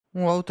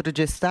Um outro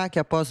destaque: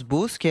 após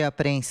busca e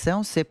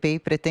apreensão, CPI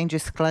pretende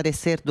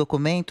esclarecer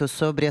documentos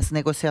sobre as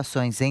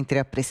negociações entre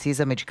a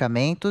Precisa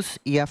Medicamentos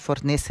e a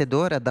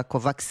fornecedora da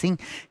Covaxin.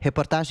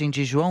 Reportagem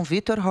de João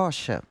Vitor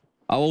Rocha.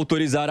 Ao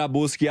autorizar a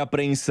busca e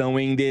apreensão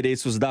em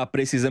endereços da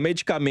Precisa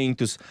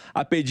Medicamentos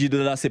a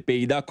pedido da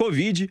CPI da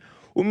Covid,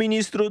 o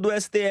ministro do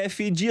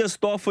STF, Dias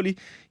Toffoli,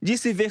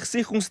 disse ver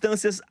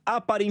circunstâncias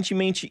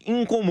aparentemente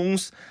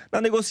incomuns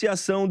na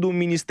negociação do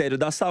Ministério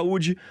da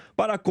Saúde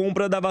para a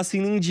compra da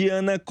vacina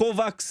indiana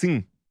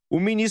Covaxin. O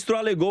ministro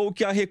alegou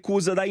que a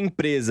recusa da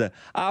empresa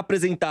a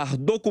apresentar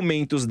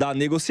documentos da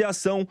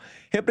negociação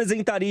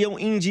representariam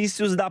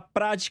indícios da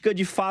prática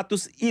de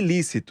fatos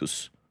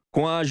ilícitos.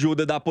 Com a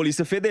ajuda da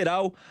Polícia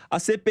Federal, a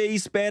CPI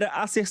espera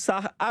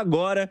acessar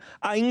agora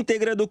a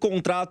íntegra do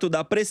contrato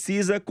da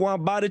Precisa com a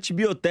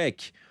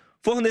Biotech,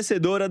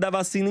 fornecedora da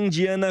vacina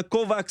indiana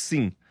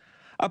Covaxin.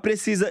 A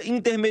Precisa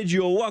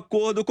intermediou o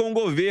acordo com o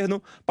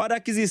governo para a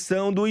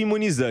aquisição do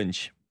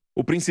imunizante.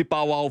 O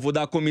principal alvo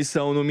da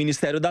comissão no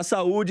Ministério da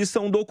Saúde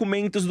são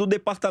documentos do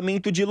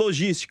Departamento de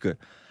Logística,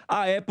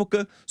 à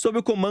época sob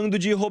o comando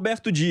de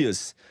Roberto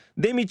Dias,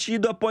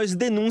 demitido após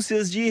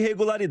denúncias de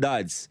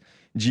irregularidades.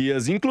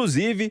 Dias,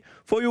 inclusive,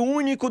 foi o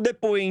único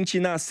depoente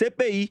na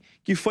CPI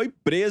que foi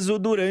preso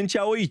durante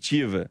a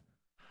oitiva.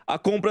 A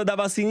compra da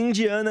vacina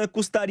indiana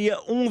custaria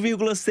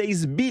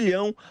 1,6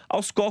 bilhão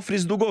aos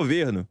cofres do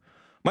governo,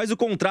 mas o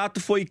contrato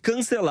foi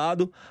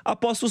cancelado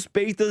após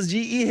suspeitas de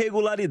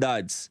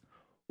irregularidades.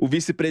 O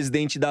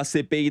vice-presidente da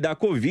CPI da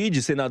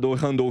Covid, senador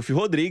Randolfo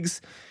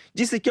Rodrigues,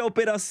 disse que a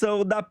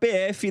operação da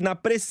PF na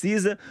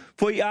Precisa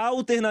foi a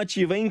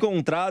alternativa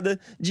encontrada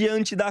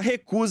diante da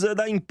recusa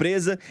da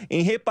empresa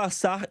em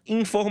repassar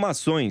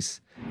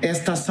informações.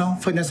 Esta ação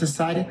foi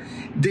necessária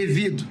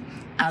devido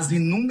às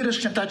inúmeras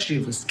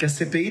tentativas que a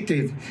CPI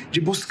teve de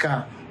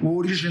buscar o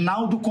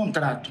original do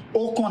contrato,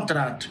 o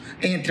contrato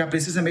entre a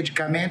Precisa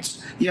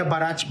Medicamentos e a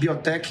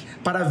Biotech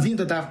para a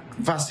vinda da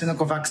vacina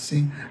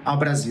Covaxin ao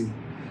Brasil.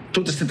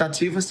 Todas as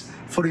tentativas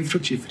foram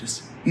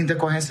infrutíferas. Em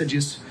decorrência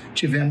disso,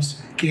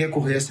 tivemos que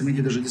recorrer a essa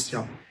medida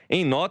judicial.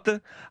 Em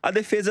nota, a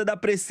defesa da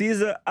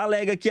Precisa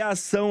alega que a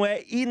ação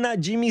é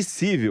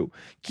inadmissível,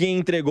 que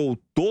entregou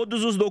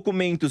todos os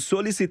documentos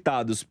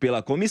solicitados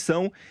pela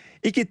comissão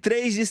e que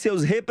 3 de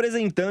seus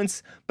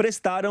representantes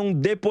prestaram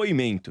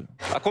depoimento.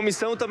 A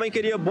comissão também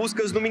queria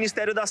buscas no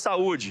Ministério da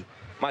Saúde,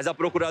 mas a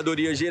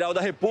Procuradoria-Geral da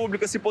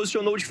República se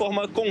posicionou de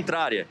forma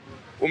contrária.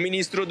 O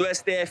ministro do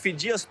STF,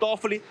 Dias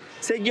Toffoli,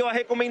 seguiu a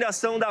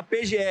recomendação da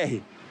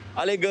PGR,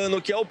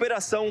 alegando que a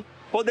operação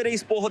poderia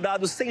expor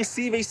dados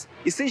sensíveis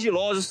e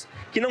sigilosos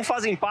que não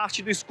fazem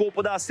parte do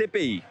escopo da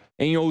CPI.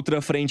 Em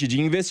outra frente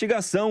de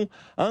investigação,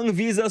 a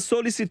Anvisa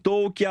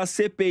solicitou que a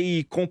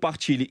CPI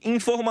compartilhe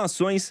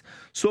informações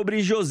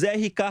sobre José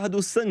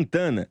Ricardo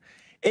Santana,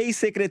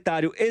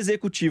 ex-secretário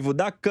executivo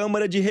da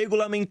Câmara de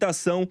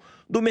Regulamentação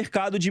do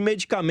Mercado de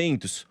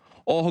Medicamentos,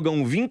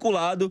 órgão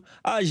vinculado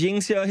à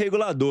agência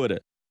reguladora.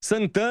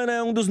 Santana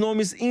é um dos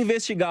nomes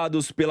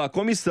investigados pela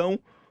comissão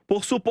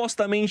por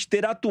supostamente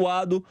ter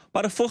atuado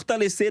para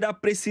fortalecer a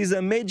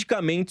Precisa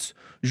Medicamentos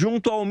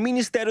junto ao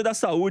Ministério da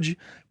Saúde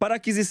para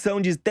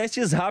aquisição de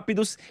testes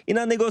rápidos e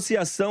na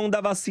negociação da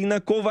vacina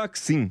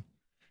Covaxin.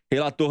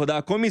 Relator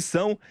da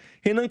comissão,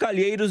 Renan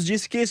Calheiros,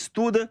 disse que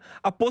estuda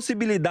a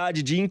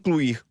possibilidade de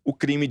incluir o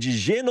crime de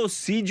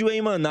genocídio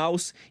em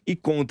Manaus e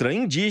contra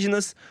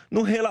indígenas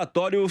no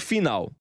relatório final.